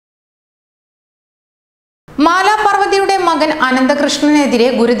മാലാ പാർവതിയുടെ മകൻ അനന്തകൃഷ്ണനെതിരെ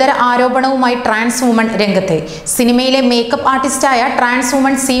ഗുരുതര ആരോപണവുമായി ട്രാൻസ് വുമൺ രംഗത്ത്. സിനിമയിലെ മേക്കപ്പ് ആർട്ടിസ്റ്റായ ട്രാൻസ്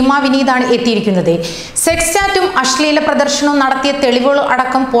വുമൺ സീമ വിനീതാണ് എത്തിയിരിക്കുന്നത്. സെക്സ് ചാറ്റും അശ്ലീല പ്രദർശനവും നടത്തിയ തെളിവുകൾ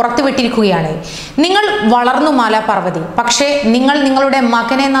അടക്കം പുറത്തുവിട്ടിരിക്കുകയാണ്. നിങ്ങൾ വളർന്നു മാലാ പാർവതി, പക്ഷേ നിങ്ങൾ നിങ്ങളുടെ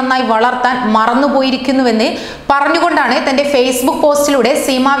മകനെ നന്നായി വളർത്താൻ മറന്നുപോയിരിക്കുന്നുവെന്ന് പറഞ്ഞുകൊണ്ടാണ് തന്റെ ഫേസ്ബുക്ക് പോസ്റ്റിലൂടെ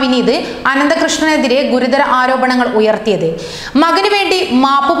സീമ വിനീത് അനന്തകൃഷ്ണനെതിരെ ഗുരുതര ആരോപണങ്ങൾ ഉയർത്തിയത്. മകന് വേണ്ടി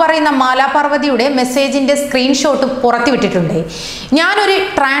മാപ്പ് പറയുന്ന മാലാ പാർവതിയുടെ മെസ്സേജിന്റെ സ്ക്രീൻഷോട്ടും പുറത്തുവിട്ടിട്ടുണ്ട്. ഞാനൊരു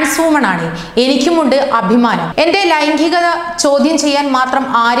ട്രാൻസ് വുമൺ ആണ്, എനിക്കുമുണ്ട് അഭിമാനം. എന്റെ ലൈംഗികത ചോദ്യം ചെയ്യാൻ മാത്രം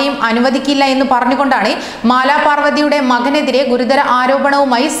ആരെയും അനുവദിക്കില്ല എന്ന് പറഞ്ഞുകൊണ്ടാണ് മാലാ പാർവതിയുടെ മകനെതിരെ ഗുരുതര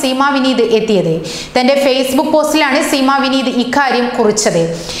ആരോപണവുമായി സീമ വിനീത് എത്തിയത്. തന്റെ ഫേസ്ബുക്ക് പോസ്റ്റിലാണ് സീമ വിനീത് ഇക്കാര്യം കുറിച്ചത്.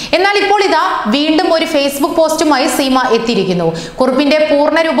 എന്നാൽ ഇപ്പോൾ ഇതാ വീണ്ടും ഒരു ഫേസ്ബുക്ക് പോസ്റ്റുമായി സീമ എത്തിയിരിക്കുന്നു. കുറിപ്പിന്റെ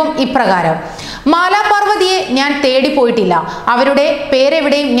പൂർണ്ണരൂപം ഇപ്രകാരം: മാലാ പാർവതിയെ ഞാൻ തേടിപ്പോയിട്ടില്ല, അവരുടെ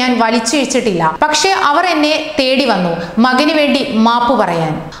പേരെവിടെയും ഞാൻ വലിച്ചിഴിച്ചിട്ടില്ല. പക്ഷേ അവർ എന്നെ തേടി വന്നു, മകന് വേണ്ടി മാപ്പ്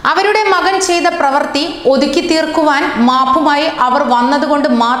പറയാൻ. അവരുടെ മകൻ ചെയ്ത പ്രവൃത്തി ഒതുക്കി തീർക്കുവാൻ മാപ്പുമായി അവർ വന്നതുകൊണ്ട്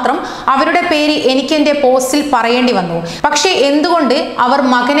മാത്രം അവരുടെ പേര് എനിക്ക് എന്റെ പോസ്റ്റിൽ പറയേണ്ടി വന്നു. പക്ഷേ എന്തുകൊണ്ട് അവർ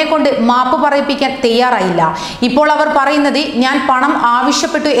മകനെ കൊണ്ട് മാപ്പ് പറയിപ്പിക്കാൻ തയ്യാറായില്ല? ഇപ്പോൾ അവർ പറയുന്നത് ഞാൻ പണം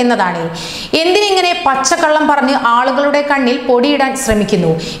ആവശ്യപ്പെട്ടു എന്നതാണ്. എന്തിനിങ്ങനെ പച്ചക്കള്ളം പറഞ്ഞ് ആളുകളുടെ കണ്ണിൽ പൊടിയിടാൻ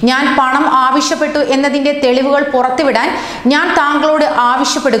ശ്രമിക്കുന്നു? ഞാൻ പണം ആവശ്യപ്പെട്ടു എന്നതിന്റെ തെളിവുകൾ പുറത്തുവിടാൻ ഞാൻ താങ്കളോട്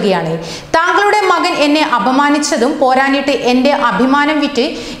ആവശ്യപ്പെടുകയാണ്. താങ്കളുടെ മകൻ എന്നെ അപമാനിച്ചതും പോരാഞ്ഞിട്ട് എന്റെ അഭിമാനം വിറ്റ്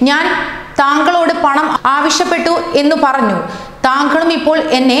ഞാൻ താങ്കളോട് പണം ആവശ്യപ്പെട്ടു എന്ന് പറഞ്ഞു. താങ്കളും ഇപ്പോൾ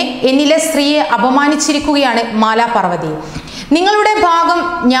എന്നിലെ സ്ത്രീയെ അപമാനിച്ചിരിക്കുകയാണ് മാലാ പാർവതി. നിങ്ങളുടെ ഭാഗം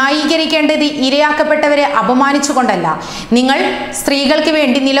ന്യായീകരിക്കേണ്ടത് ഇരയാക്കപ്പെട്ടവരെ അപമാനിച്ചുകൊണ്ടല്ല. നിങ്ങൾ സ്ത്രീകൾക്ക്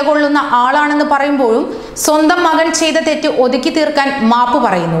വേണ്ടി നിലകൊള്ളുന്ന ആളാണെന്ന് പറയുമ്പോഴും സ്വന്തം മകൻ ചെയ്ത തെറ്റ് ഒതുക്കി തീർക്കാൻ മാപ്പ്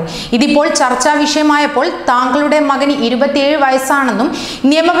പറയുന്നു. ഇതിപ്പോൾ ചർച്ചാ വിഷയമായപ്പോൾ താങ്കളുടെ മകന് 27 വയസ്സാണെന്നും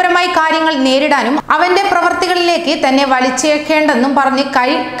നിയമപരമായി കാര്യങ്ങൾ നേരിടാനും അവന്റെ പ്രവർത്തികളിലേക്ക് തന്നെ വലിച്ചേക്കേണ്ടെന്നും പറഞ്ഞ് കൈ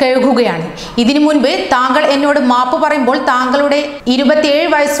കഴുകുകയാണ്. ഇതിനു മുൻപ് താങ്കൾ എന്നോട് മാപ്പ് പറയുമ്പോൾ താങ്കളുടെ 27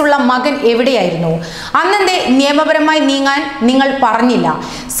 വയസ്സുള്ള മകൻ എവിടെയായിരുന്നു? അന്നെന്തേ നിയമപരമായി നീങ്ങാൻ നിങ്ങൾ പറഞ്ഞില്ല?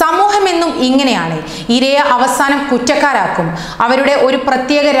 സമൂഹമെന്നും ഇങ്ങനെയാണ്, ഇരയെ അവസാനം കുറ്റക്കാരാക്കും, അവരുടെ ഒരു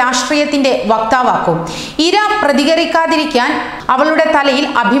പ്രത്യേക രാഷ്ട്രീയത്തിന്റെ വക്താവാക്കും. ഇര പ്രതികരിക്കാതിരിക്കാൻ അവളുടെ തലയിൽ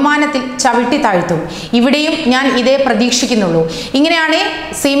അഭിമാനത്തിൽ ചവിട്ടി താഴ്ത്തും. ഇവിടെയും ഞാൻ ഇതേ പ്രതീക്ഷിക്കുന്നുള്ളൂ. ഇങ്ങനെയാണ്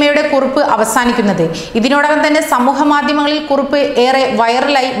സീമയുടെ കുറിപ്പ് അവസാനിക്കുന്നത്. ഇതിനോടകം തന്നെ സമൂഹ മാധ്യമങ്ങളിൽ കുറിപ്പ് ഏറെ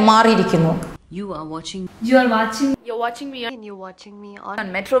വൈറലായി മാറിയിരിക്കുന്നു. You're watching me on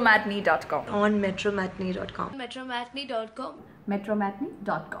metromatinee.com. on metromatinee.com.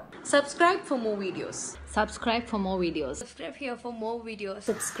 metromatinee.com. Subscribe for more videos. Subscribe for more videos. Subscribe here for more videos.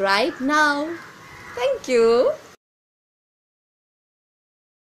 Subscribe now. Thank you.